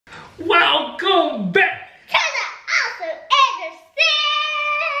Welcome back to the Awesome Anderson.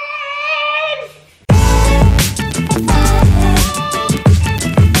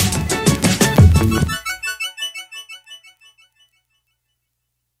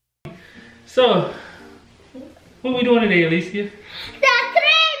 So, what we doing today, Alicia? The 3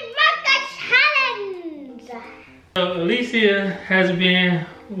 marker challenge. So, Alicia has been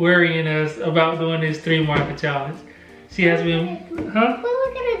worrying us about doing this 3 marker challenge. She has been, huh? What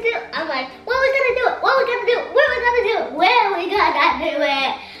we gonna do? I'm like, what we gonna do? What we gonna do? Where we gonna do it? Where we gonna do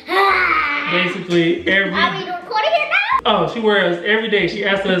it? Basically, every... Are we recording it now? Oh, she wears us every day. She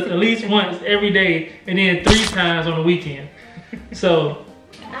asks us at least once every day and then 3 times on the weekend. So,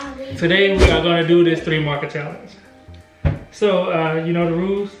 today we are gonna do this 3 marker challenge. So, you know the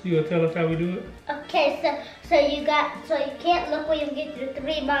rules? You will tell us how we do it? Okay, so you can't look when you get your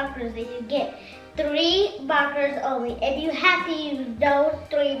 3 markers, and you get 3 markers only, and you have to use those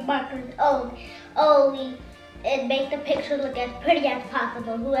 3 markers only, and make the picture look as pretty as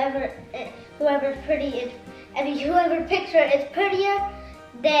possible. Whoever picture is prettier,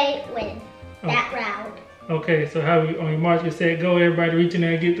 they win that round. Okay, so how we on your mark, you said go, everybody reach in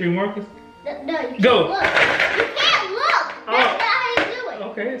there and get 3 markers? No, you can't go. Look. You can't look. That's not how you do it.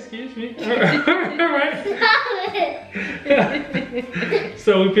 Okay, excuse me. All right.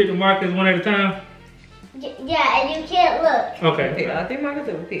 So we pick the markers one at a time? Yeah, and you can't look. Okay. We pick all 3 markers,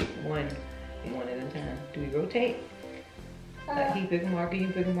 or we pick one at a time? Do we rotate? Like he pick a marker, you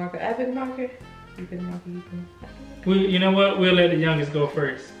pick a marker, I pick a marker, you pick a marker, you pick a marker. You know what? We'll let the youngest go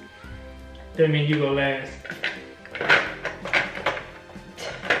first. That means you go last.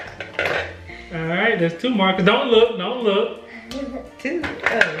 All right, there's 2 markers. Don't look, don't look. 2.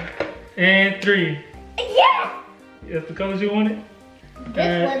 Oh. And 3. Yes! That's the colors you wanted?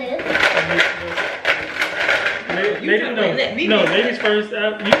 This one is. Ladies first. You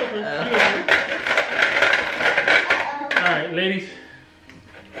go first. All right, ladies.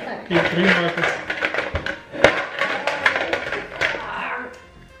 Get 3 markers.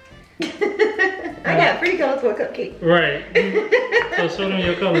 I got pretty colors for a cupcake. Right. So show them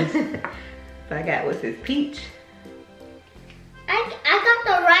your colors. I got, what's this, peach? I got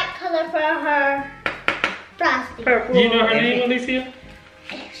the right color for her frosty. Purple. Do you know her name, Alicia?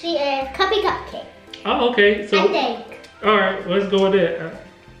 She is Cuppy Cupcake. Oh, okay. So, I think. all right, let's go with that.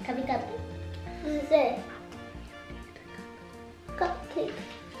 Cuppy Cupcake. What does it say? Cupcake.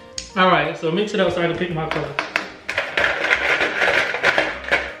 All right, so mix it up so I can pick my color.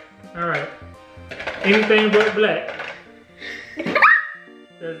 All right. Anything but black.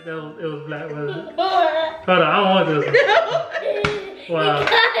 It was black, wasn't it? Hold on, I don't want this one. Wow.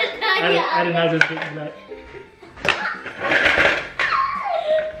 I did not just pick black.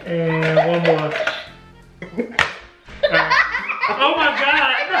 And one more. Oh my God!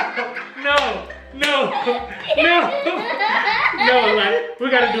 No! Like, we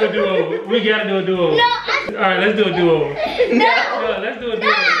gotta do a do-over. We gotta do a do-over. No, alright, let's do a do-over. No! Let's do a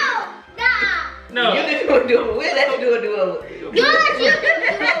do-over. No! You just gonna do it. We'll let you do a do-over. We'll let you do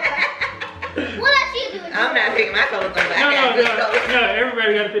it. I'm not picking my colors on black. No,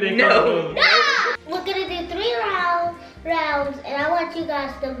 everybody gotta pick their color. No! We're gonna do 3 rounds, and I want you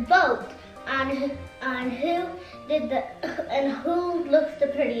guys to vote on who looks the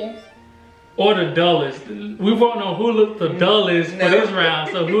prettiest. Or the dullest. We won't know who looked the dullest for this round.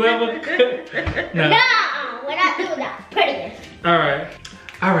 So whoever. No, we're not doing that. Prettiest. All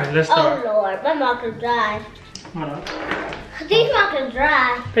right, let's start. Oh Lord, my marker's dry. Hold on. These markers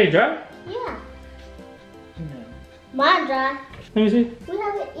dry. Hey, dry? Yeah. No. Mine dry. Let me see. We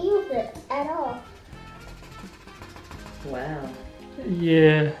haven't used it at all. Wow.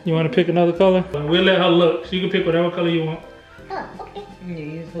 Yeah, you want to pick another color? We'll let her look. So you can pick whatever color you want. Oh, okay. Yeah,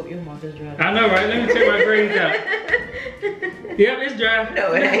 you just hope your marker's dry. I know, right? Let me check my grades out. Yep, it's dry.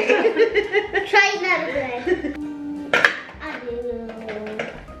 No, it ain't. Try another way. I do.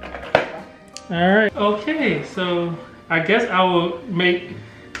 All right. Okay, so I guess I will make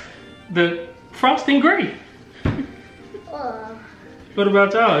the frosting gray. Oh. What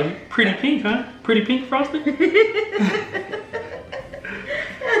about y'all? Pretty pink, huh? Pretty pink frosting?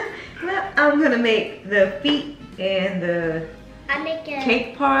 Well, I'm gonna make the feet and the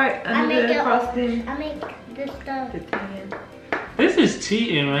cake part under the frosting. I make this stuff. The tan. This is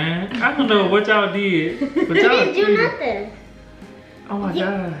cheating, man. I don't know what y'all did, but We y'all didn't do cheated. nothing. Oh my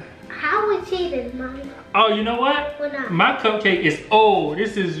God. How we cheated, Mommy? Oh, you know what? We're not. My cupcake is old.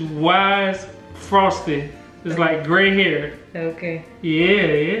 This is Wise Frosted. It's like gray hair. Okay.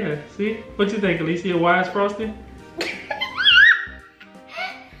 Yeah. See? What you think, Alicia? Wise Frosted?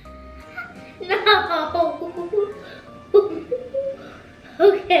 No.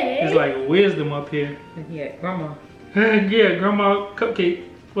 Okay. It's like wisdom up here. Yeah, grandma. Yeah, Grandma Cupcake.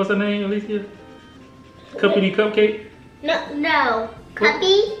 What's her name, Alicia? Cuppity Cupcake? No.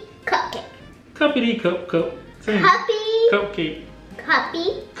 Cuppy Cupcake. Cuppity Cup. Cuppy. Cupcake.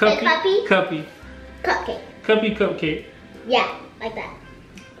 Cuppy. Cuppy. Cuppy. Cupcake. Cuppy Cupcake. Yeah, like that.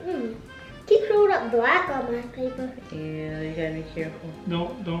 Keep throwing up black on my paper. Yeah, you gotta be careful.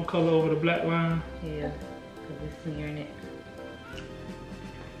 Don't color over the black line. Yeah, because it's smearing it.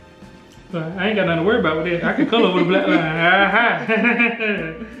 But I ain't got nothing to worry about with it. I can color over the black line. Aha.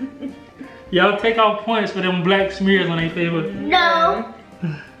 Y'all take off points for them black smears on their paper. No.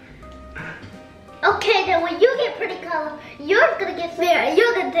 Okay, then when you get pretty color, you're gonna get fair and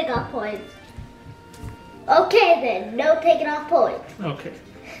you're gonna take off points. Okay then, no taking off points. Okay.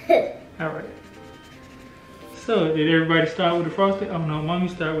 Alright. So, did everybody start with the frosting? Oh no, Mommy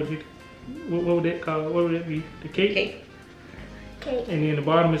started with the, what would that call? What would that be? The cake? Cake. Cake. And then the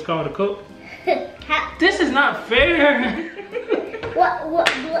bottom is called a cup? This is not fair! What,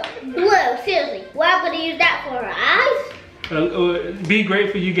 Blue, seriously, what I'm gonna use that for, her eyes? Be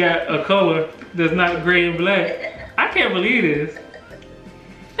grateful you got a color that's not gray and black. I can't believe this.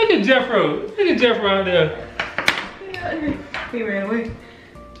 Look at Jeffro. Look at Jeffro out there. He ran away.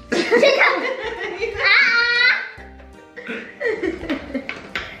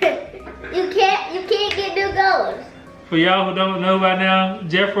 You can't get new goals. For y'all who don't know by now,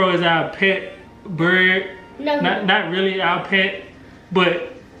 Jeffro is our pet bird. No. Not really our pet,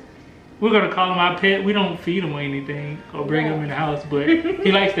 but we're gonna call him our pet. We don't feed him or anything or bring him in the house, but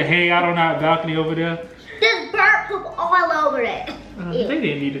he likes to hang out on our balcony over there. There's bird poop all over it. They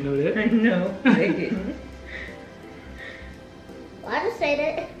didn't need to know that. No, they didn't. Well, I just said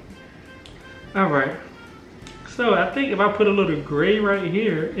it. All right. So I think if I put a little gray right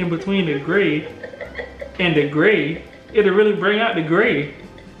here in between the gray and the gray, it'll really bring out the gray.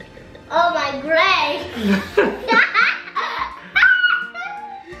 Oh my gray.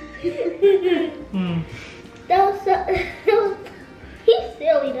 He's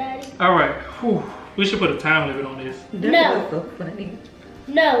silly, Daddy. All right. Whew. We should put a time limit on this. That No. was so funny.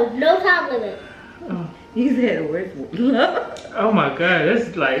 No time limit. You said the word love. Oh my God,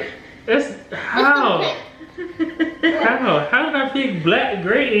 that's like, that's how? How did I pick black,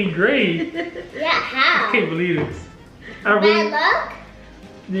 gray, and gray? Yeah, how? I can't believe this. Bad luck?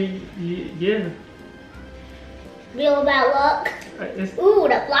 Yeah. Real bad luck. Ooh,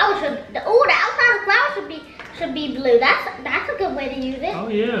 the outside of the flower should be blue. That's a good way to use it. Oh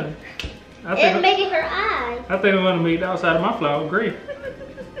yeah. It's making her eyes. I think I'm gonna make the outside of my flower gray.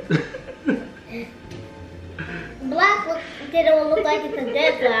 Black didn't look like it's a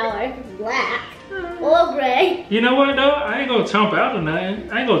dead flower. It's black or gray. You know what though? I ain't gonna chomp out or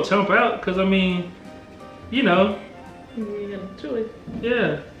nothing. I ain't gonna chomp out because I mean, you know. You got a choice.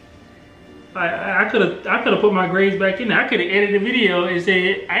 Yeah. I could have put my grades back in there. I could have edited the video and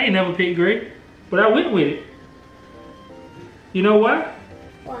said I ain't never picked gray, but I went with it. You know why?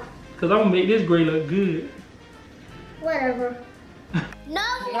 Why? Because I'm gonna make this gray look good. Whatever. No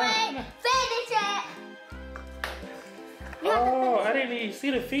way! Finish it! Oh, I didn't even see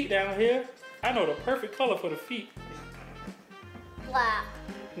the feet down here. I know the perfect color for the feet. Black.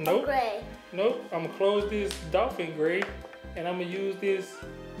 Nope. Gray. Nope. I'm gonna close this dolphin gray and I'm gonna use this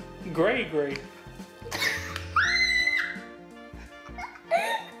gray.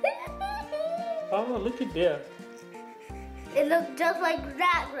 Oh, look at that. It looks just like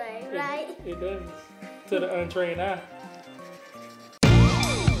that gray, right? It does. To the untrained eye.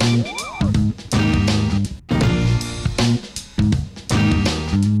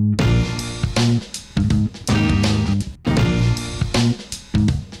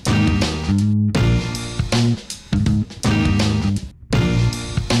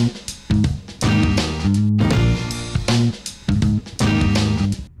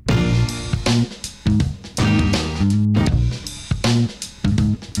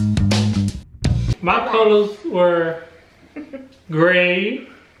 My colors were gray,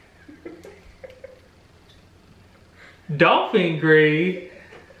 dolphin gray,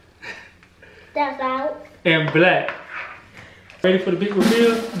 That's out. and black. Ready for the big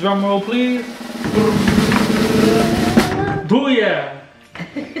reveal? Drum roll, please. Booyah!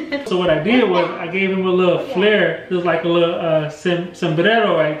 So what I did was I gave him a little flare. It was like a little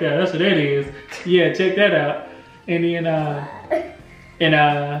sombrero right there. That's what that is. Yeah, check that out. And then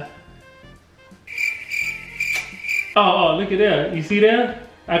oh, look at that. You see that?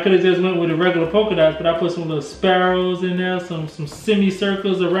 I could have just went with the regular polka dots, but I put some little sparrows in there, some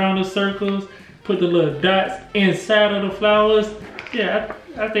semicircles around the circles, put the little dots inside of the flowers. Yeah,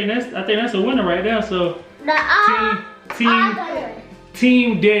 I think that's a winner right there. So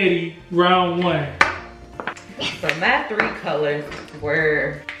Team Daddy round 1. So my 3 colors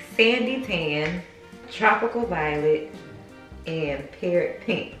were sandy tan, tropical violet, and parrot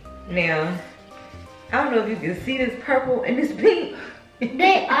pink. Now, I don't know if you can see this purple and this pink.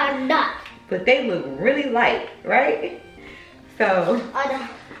 They are not. But they look really light, right? So on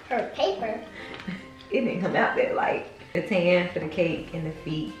her paper, it didn't come out that light. The tan for the cake and the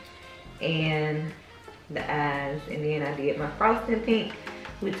feet and the eyes, and then I did my frosting pink,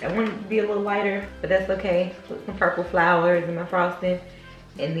 which I wanted to be a little lighter, but that's okay. Put some purple flowers in my frosting,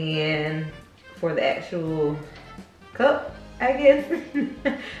 and then for the actual cup, I guess,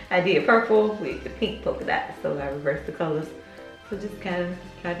 I did purple with the pink polka dots, so I reversed the colors. So just kind of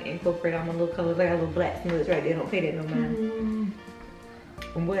try to incorporate all my little colors. I got little black smudge right there. Don't pay that no mind.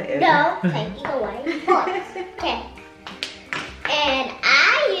 Whatever. No, taking away. Okay. And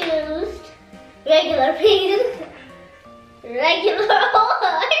I used regular pink, regular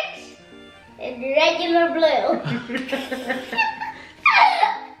orange, and regular blue.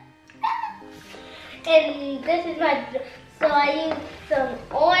 And this is my. So I used some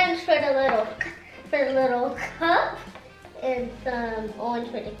orange for the little cup, and some orange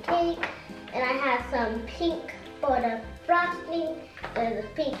for the cake, and I have some pink for the frosting. There's a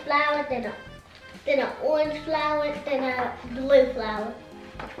pink flower, then an orange flower, then a blue flower.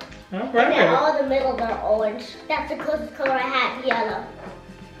 All And then right. all the middles are orange. That's the closest color I have, yellow.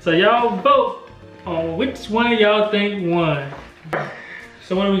 So y'all vote on which one y'all think won.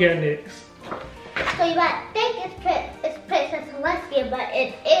 So what do we got next? So you might think it's Princess Celestia, but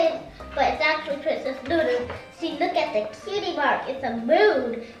it is, but it's actually Princess Luna. See, look at the cutie mark. It's a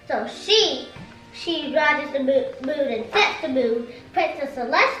moon. So she rises the moon and sets the moon. Princess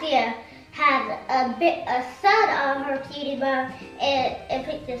Celestia has a sun on her cutie mark, and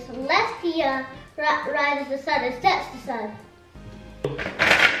Princess Celestia rises the sun and sets the sun.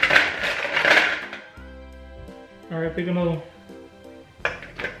 All right, pick another one.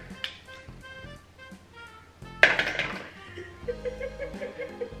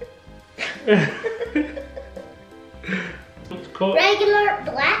 Regular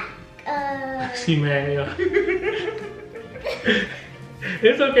black. She mad, yo.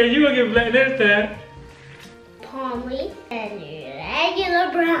 It's okay, you gonna get black this time. Palm leaf and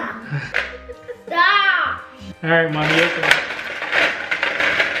regular brown. Stop. All right, mommy, okay.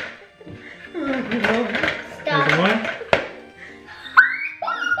 Stop. There's one.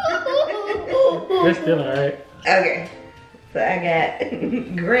 That's still all right. Okay, so I got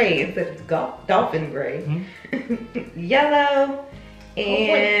gray instead of dolphin gray, yellow,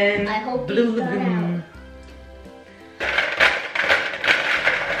 and I hope blue you got lagoon.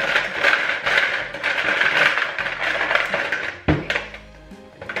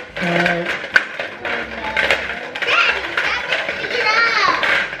 Alright. Daddy, stop mixing it up.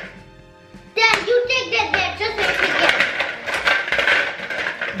 Dad, you take that there just mix it.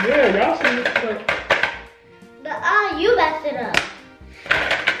 Yeah, y'all see this stuff. You messed it up.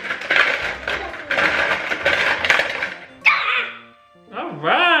 All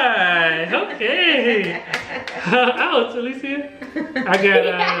right, okay. Ouch, Alicia. I got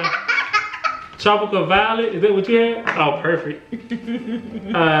tropical violet. Is that what you had? Oh, perfect.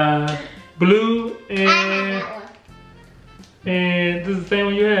 Blue and this is the same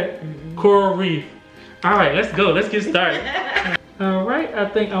one you had? Coral reef. All right, let's go. Let's get started. All right, I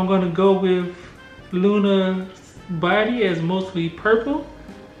think I'm gonna go with Luna's body as mostly purple.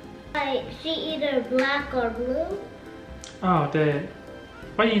 She either black or blue. Oh, Dad.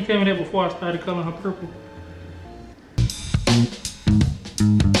 Why didn't you tell me that before I started coloring her purple?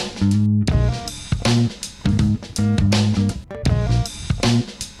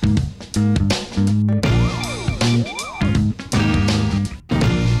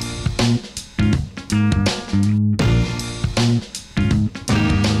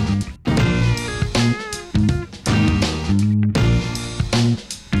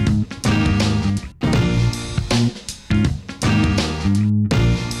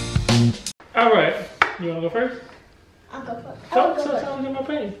 Alright, you wanna go first? I'll go first. So get my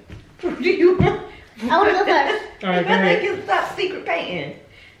paint. Do you want? I want to go first. Alright, go I think ahead. you stop secret painting.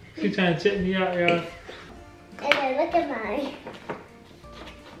 She trying to check me out, y'all. And then look at mine.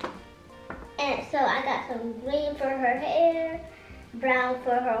 And so I got some green for her hair, brown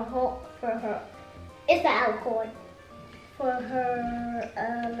for her it's the alicorn. For her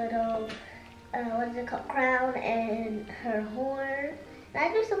little, what is it called, crown and her horn. And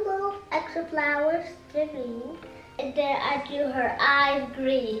I do some little extra flowers, they're green. And then I do her eyes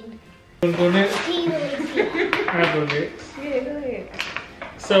green. You wanna go next? Teeny. I'll go next. Yeah, go ahead.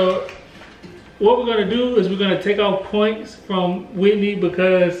 So, what we're gonna do is we're gonna take off points from Whitney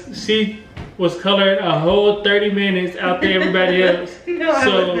because she was coloring a whole 30 minutes after everybody else. No, I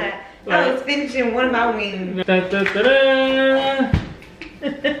was not. I was finishing one of my wings. Da, da, da, da.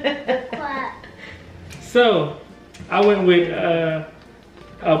 So I went with a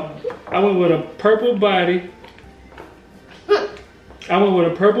purple body. I went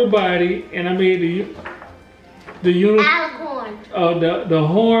with a purple body, and I made the alicorn. Oh, the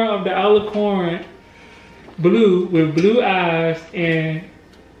horn of the alicorn blue with blue eyes and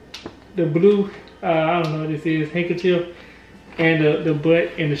the blue I don't know what this is, handkerchief, and the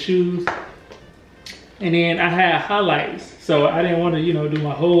butt and the shoes. And then I had highlights, so I didn't want to, you know, do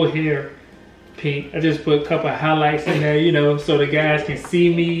my whole hair pink. I just put a couple of highlights in there, you know, so the guys can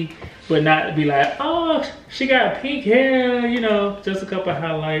see me, but not be like, oh, she got pink hair, you know, just a couple of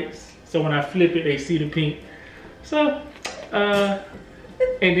highlights. So when I flip it, they see the pink. So, and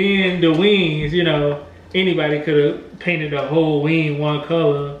then the wings, you know, anybody could have painted the whole wing one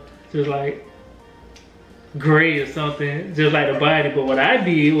color, just like gray or something, just like the body. But what I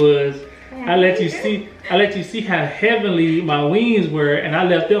did was, I let you see how heavenly my wings were, and I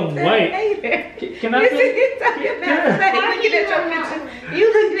left them white. Can I finish? You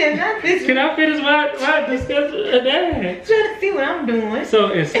looking at my picture. Can I finish my discussion of that? Trying to see what I'm doing.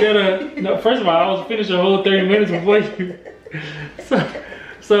 So instead of, no, first of all, I was finished a whole 30 minutes before you.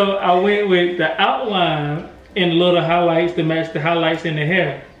 So I went with the outline and little highlights to match the highlights in the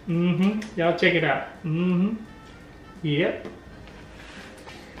hair. Y'all check it out. Yep.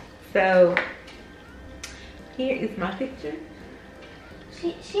 So here is my picture.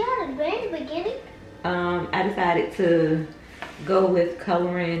 She had a gray in the beginning. I decided to go with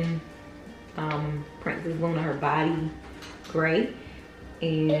coloring Princess Luna, her body gray,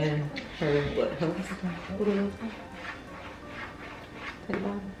 and her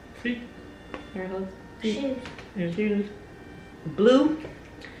Shoes. Blue.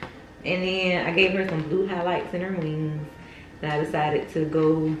 And then I gave her some blue highlights in her wings. And I decided to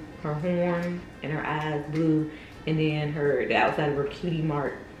go her horn and her eyes blue, and then the outside of her cutie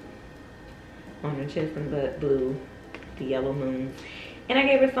mark on her chest and butt blue, the yellow moon. And I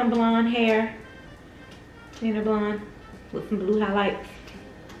gave her some blonde hair, and her blonde with some blue highlights.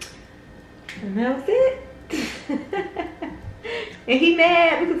 And that was it. And he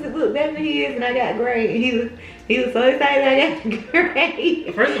mad because it looked better than his, and I got gray. He was so excited I got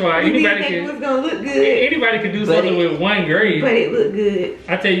gray. First of all, anybody can, it was gonna look good. Anybody could do something with one grade. But it looked good.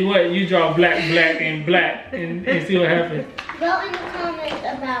 I tell you what, you draw black, and black, and see what happens. Go in the comments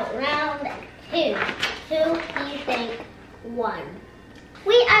about round 2. Who do you think won?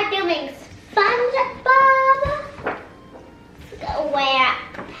 We are doing SpongeBob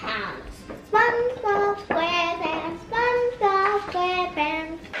SquarePants. SpongeBob SquarePants. SpongeBob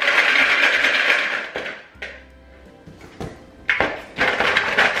SquarePants.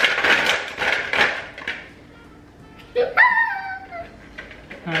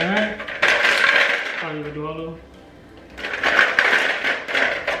 Alright. Oh, you gonna do all of them?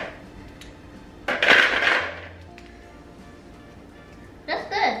 That's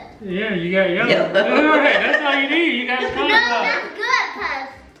good. Yeah, you got yellow. Alright, that's all you need. You got SpongeBob. No, that's good, cuz.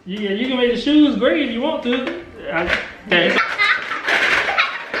 Yeah, you can make the shoes gray if you want to.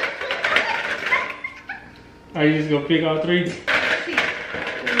 Are you just gonna pick all 3?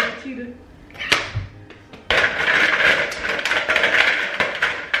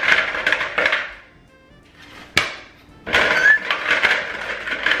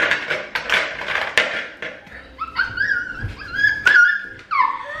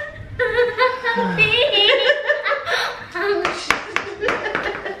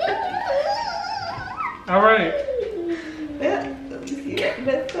 All right. Yeah, let me see that.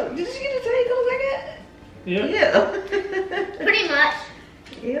 Did you see the same colors I got? Yeah. Yeah. Pretty much.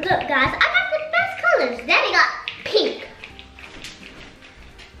 Yeah. Look, guys, I got the best colors. Daddy got pink.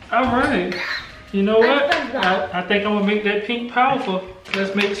 All right. You know what? I think I'm gonna make that pink powerful.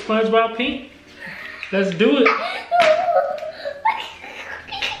 Let's make SpongeBob pink. Let's do it.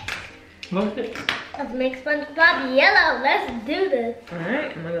 Look at it. Let's make SpongeBob yellow. Let's do this.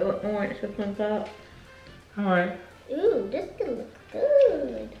 Alright, I'm gonna go with orange for SpongeBob. All right. Ooh, this could look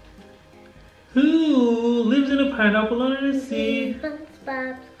good. Who lives in a pineapple under the sea?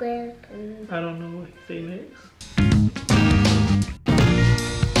 SpongeBob SquarePants. I don't know what he say next.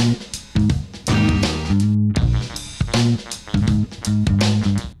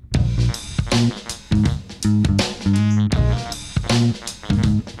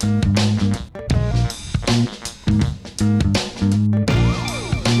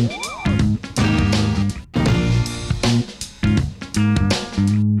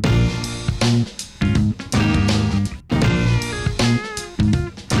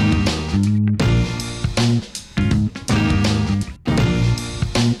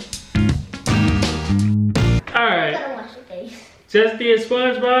 just did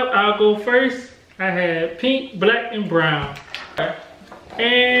SpongeBob. I'll go first. I had pink, black, and brown.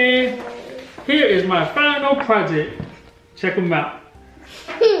 And here is my final project. Check them out.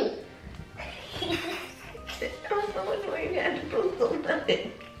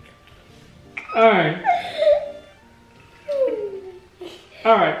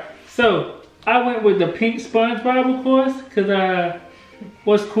 Alright, so I went with the pink SpongeBob, of course, because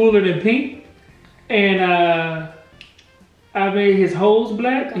what's cooler than pink? And I made his hose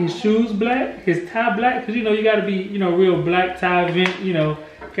black, his shoes black, his tie black, because you know you gotta be, you know, real black tie vent, you know,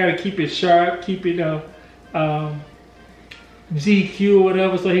 gotta keep it sharp, keep it GQ or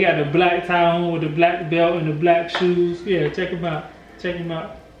whatever. So he got the black tie on with the black belt and the black shoes. Yeah, check him out. Check him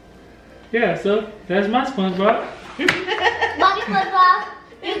out. Yeah, so that's my SpongeBob. Mommy SpongeBob.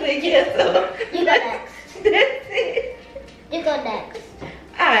 You think yes, so. You go next. That's it. You go next.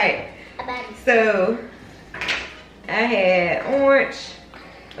 Alright. So I had orange,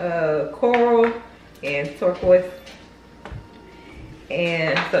 coral, and turquoise.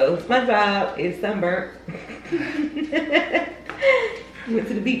 And so SpongeBob is sunburnt. Went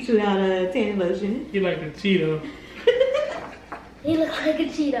to the beach without a tanning lotion. You like a Cheeto. He looks like a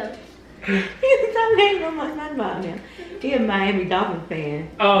Cheeto. He's talking about my SpongeBob now. He a Miami Dolphin fan.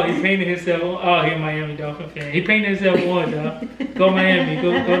 Oh, he painted himself on. Oh, he a Miami Dolphin fan. He painted himself on, dog. Go Miami.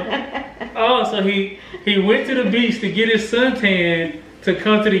 Go. Oh, so he went to the beach to get his suntan to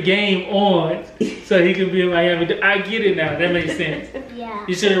come to the game on, so he could be a Miami. I get it now. That makes sense. Yeah.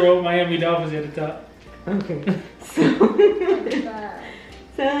 You should have wrote Miami Dolphins at the top. Okay.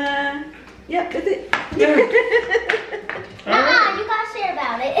 So, yep, that's it. You gotta share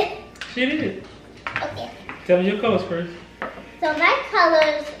about it. She did. Okay. Tell me your colors first. So my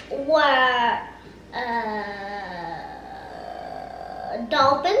colors were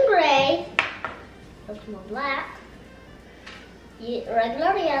dolphin gray, that's more black,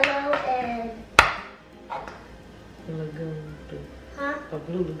 regular yellow, and Lagoon. huh? A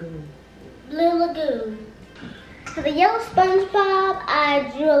blue lagoon. Blue lagoon. For the yellow SpongeBob,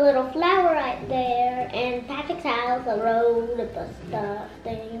 I drew a little flower right there, and Patrick's house, a road, a stuff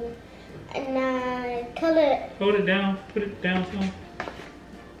thing, and I colored. Hold it down. Put it down some.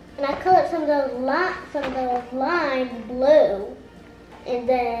 And I colored some of those lines blue, and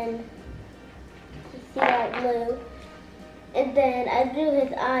then you see that blue. And then I drew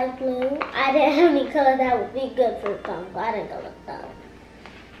his eyes blue. I didn't have any color that would be good for the song, so I didn't go with that.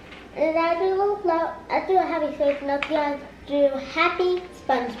 And then I drew a little flower. I drew a happy face, and up here I drew Happy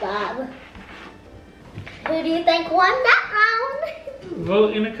SpongeBob. Who do you think won that round?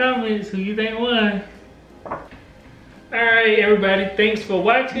 Vote in the comments who you think won. Alright, everybody, thanks for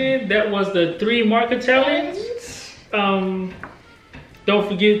watching. That was the 3 marker challenge. Don't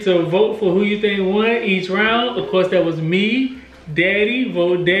forget to vote for who you think won each round. Of course, that was me, Daddy,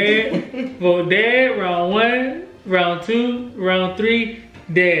 vote Dad, vote Dad, round 1, round 2, round 3,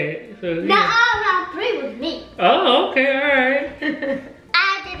 Dad. So, yeah. No, round 3 was me. Oh, okay, alright.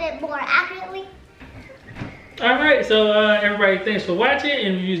 I did it more accurately. Alright, so everybody, thanks for watching.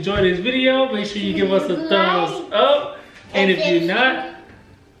 And if you enjoyed this video, make sure you give us a thumbs up. And if you're not,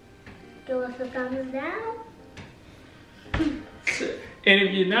 give us a thumbs down. And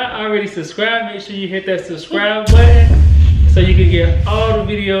if you're not already subscribed, make sure you hit that subscribe button so you can get all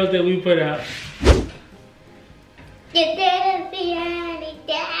the videos that we put out. You didn't see any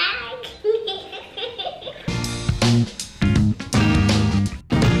tag.